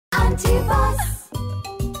Auntieboss.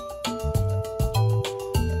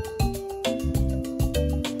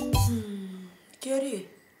 Kerry.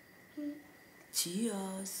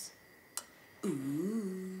 Cheers.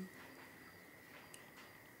 Ooh.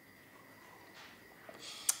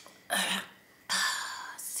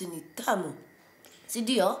 Sini tamu. Si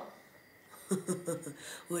ndio?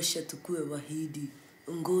 Washa tukue wahidi.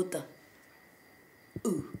 Ngota.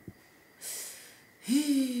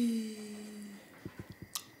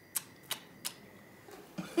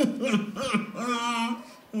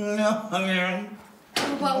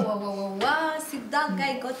 Wow. See, that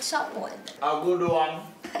guy got chopwood. A good one.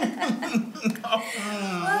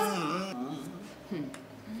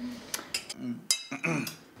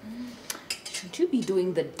 Should you be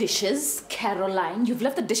doing the dishes, Caroline? You've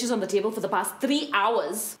left the dishes on the table for the past 3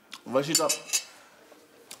 hours. Vashita,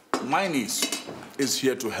 my niece is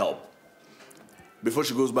here to help before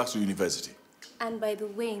she goes back to university. And by the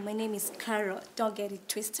way, my name is Carol. Don't get it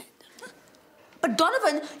twisted. But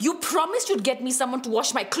Donovan, you promised you'd get me someone to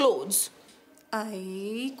wash my clothes.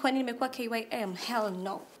 Kwani nimekuwa KYM? Hell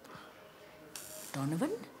no.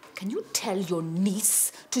 Donovan, can you tell your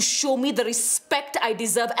niece to show me the respect I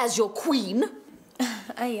deserve as your queen?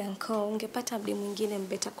 Ai, uncle, ungepata mdi mwingine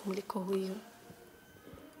mbeta kumliko huyu.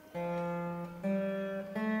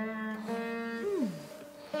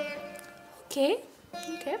 Okay.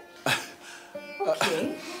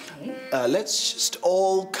 Let's just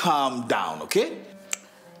all calm down, okay?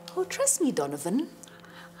 Oh, trust me, Donovan.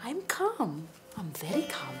 I'm calm. I'm very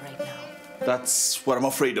calm right now. That's what I'm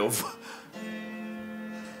afraid of.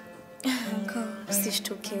 Uncle,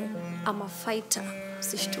 usishtuke. I'm a fighter.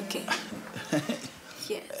 Usishtuke.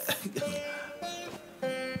 Yes.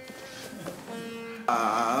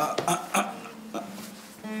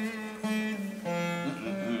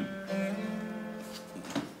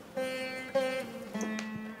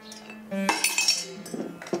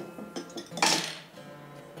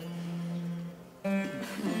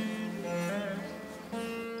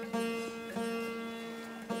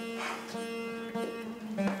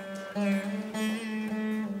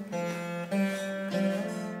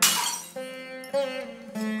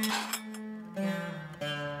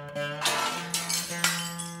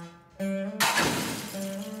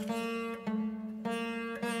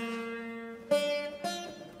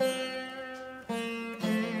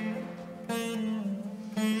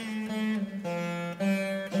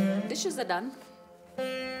 Dishes are done.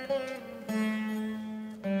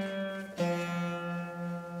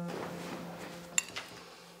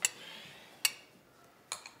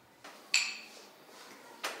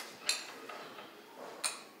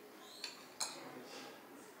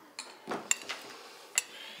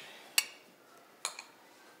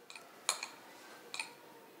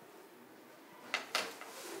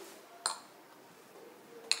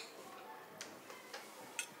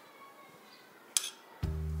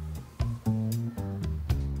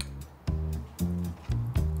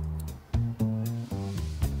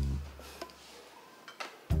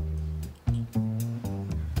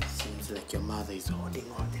 Like your mother is holding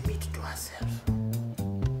all the meat to herself.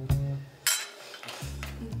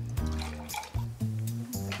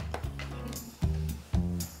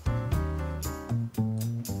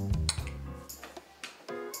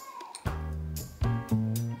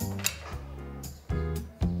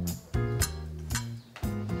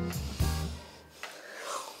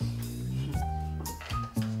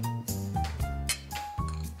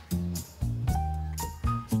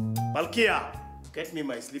 Malkia, get me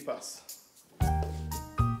my slippers.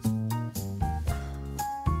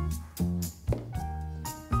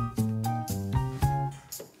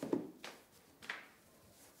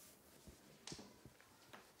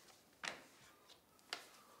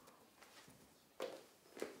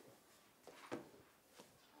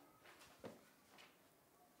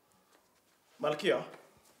 Malkia,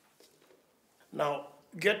 now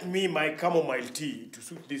get me my chamomile tea to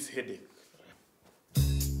suit this headache.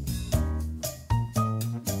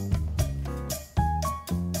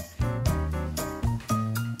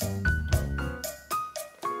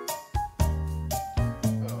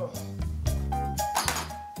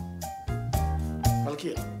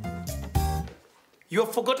 Malkia, you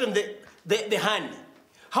have forgotten the honey.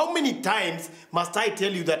 How many times must I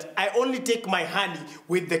tell you that I only take my honey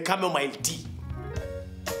with the chamomile tea?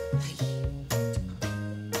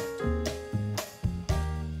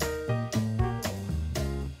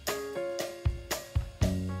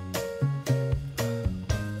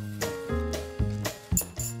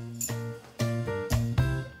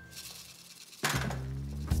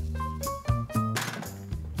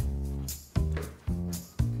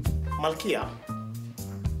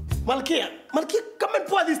 Malkia, come Come and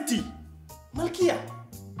pour this tea. Malkia,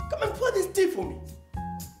 come and pour this tea for me.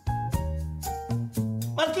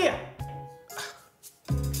 Malkia.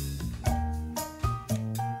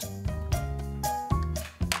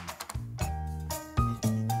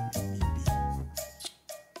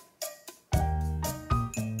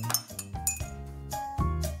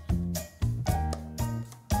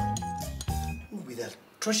 With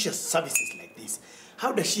atrocious services like this,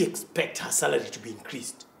 how does she expect her salary to be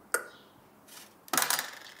increased?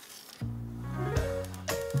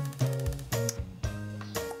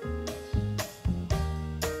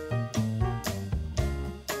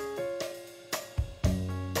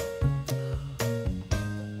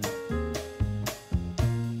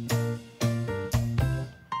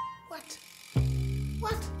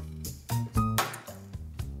 What?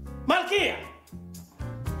 Malkia!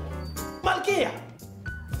 Malkia!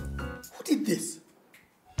 Who did this?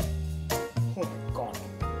 Oh my God.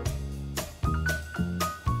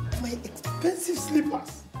 My expensive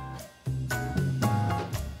slippers.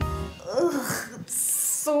 Ugh, it's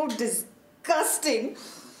so disgusting.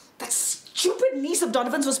 That stupid niece of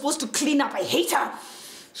Donovan's was supposed to clean up. I hate her.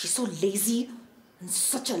 She's so lazy and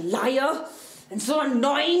such a liar and so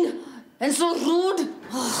annoying and so rude.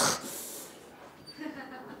 Ugh.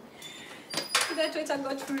 That waiter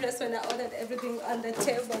got furious when I ordered everything on the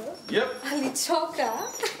table. Yep.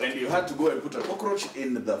 Alichoka. And you had to go and put a cockroach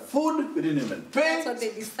in the food. We didn't even pay. That's what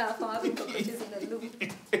they deserve for having cockroaches in the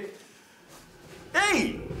loop.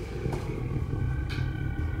 Hey!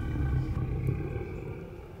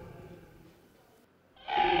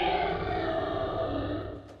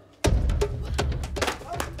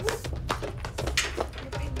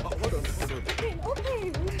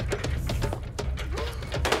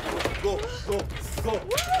 Go.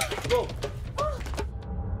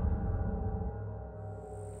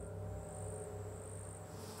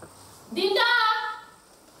 Dinda!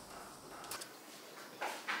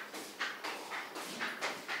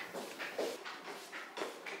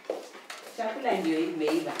 Chakula ndio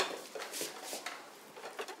imeiva.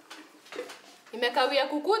 Imekawia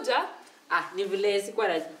kukuja? Ni vile sikuwa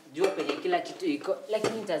najua penye kila kitu iko,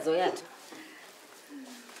 lakini nitazoea tu.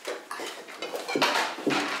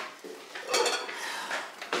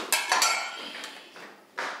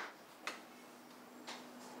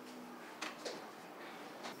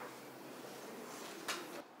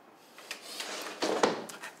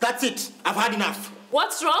 That's it. I've had enough.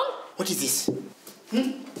 What's wrong? What is this?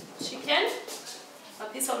 Chicken? A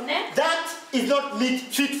piece of neck? That is not meat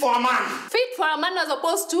fit for a man. Fit for a man as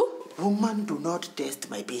opposed to? Woman, do not test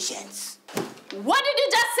my patience. What did you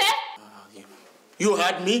just say? You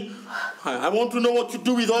heard me. I want to know what you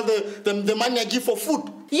do with all the money I give for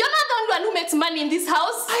food. You're not the only one who makes money in this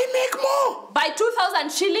house. I make more. By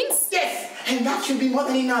 2,000 shillings? Yes, and that should be more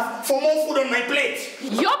than enough for more food on my plate.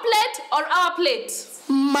 Your plate or our plate?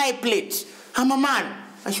 My plate. I'm a man.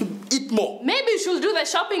 I should eat more. Maybe you should do the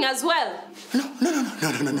shopping as well. No.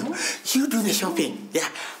 You do the shopping. Yeah,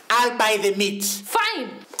 I'll buy the meat. Fine.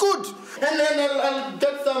 Good. And then I'll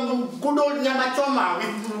get some good old nyama choma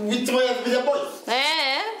with the boys.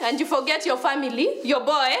 And you forget your family, your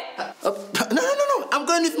boy. No. I'm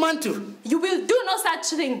going with Mantu. You will do no such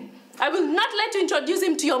thing. I will not let you introduce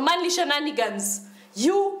him to your manly shenanigans.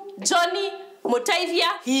 You, Johnny,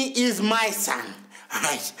 Motaivia. He is my son.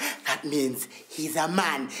 Right. That means he's a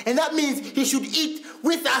man. And that means he should eat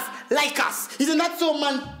with us, like us. Isn't that so,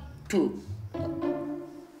 man? Too.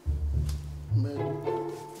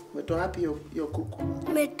 Meto happy your kuku.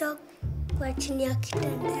 Meto kwa chini ya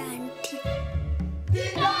kitanda ya Auntie.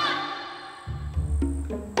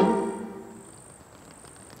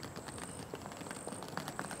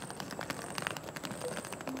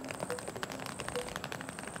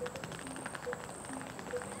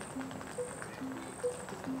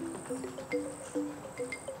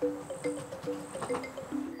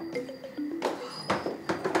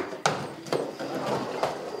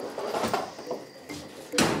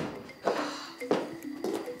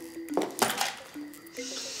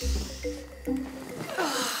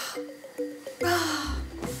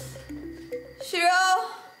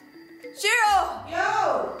 Shiro!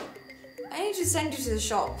 Yo! I need to send you to the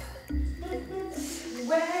shop.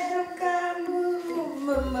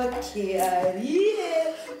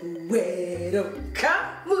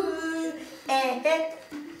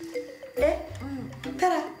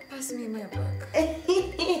 Pass me my book.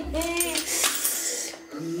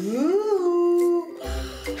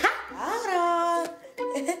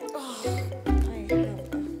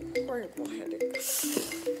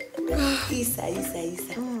 Isa.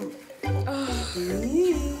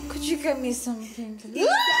 Could you get me something to eat?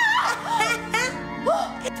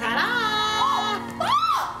 Ta-da!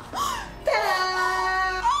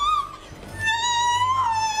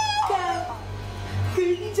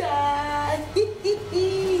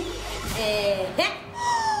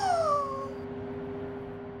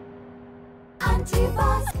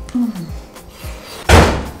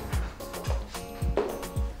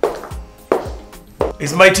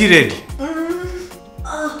 Is my tea ready?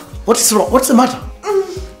 What is wrong? What's the matter?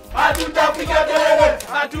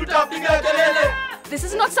 This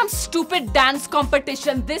is not some stupid dance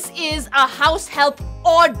competition. This is a house help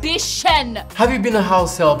audition. Have you been a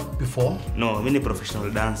house help before? No, I'm a professional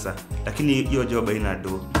dancer. Lakini your job I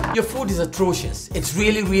do. Your food is atrocious. It's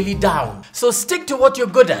really, really down. So stick to what you're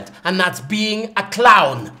good at, and that's being a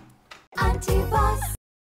clown.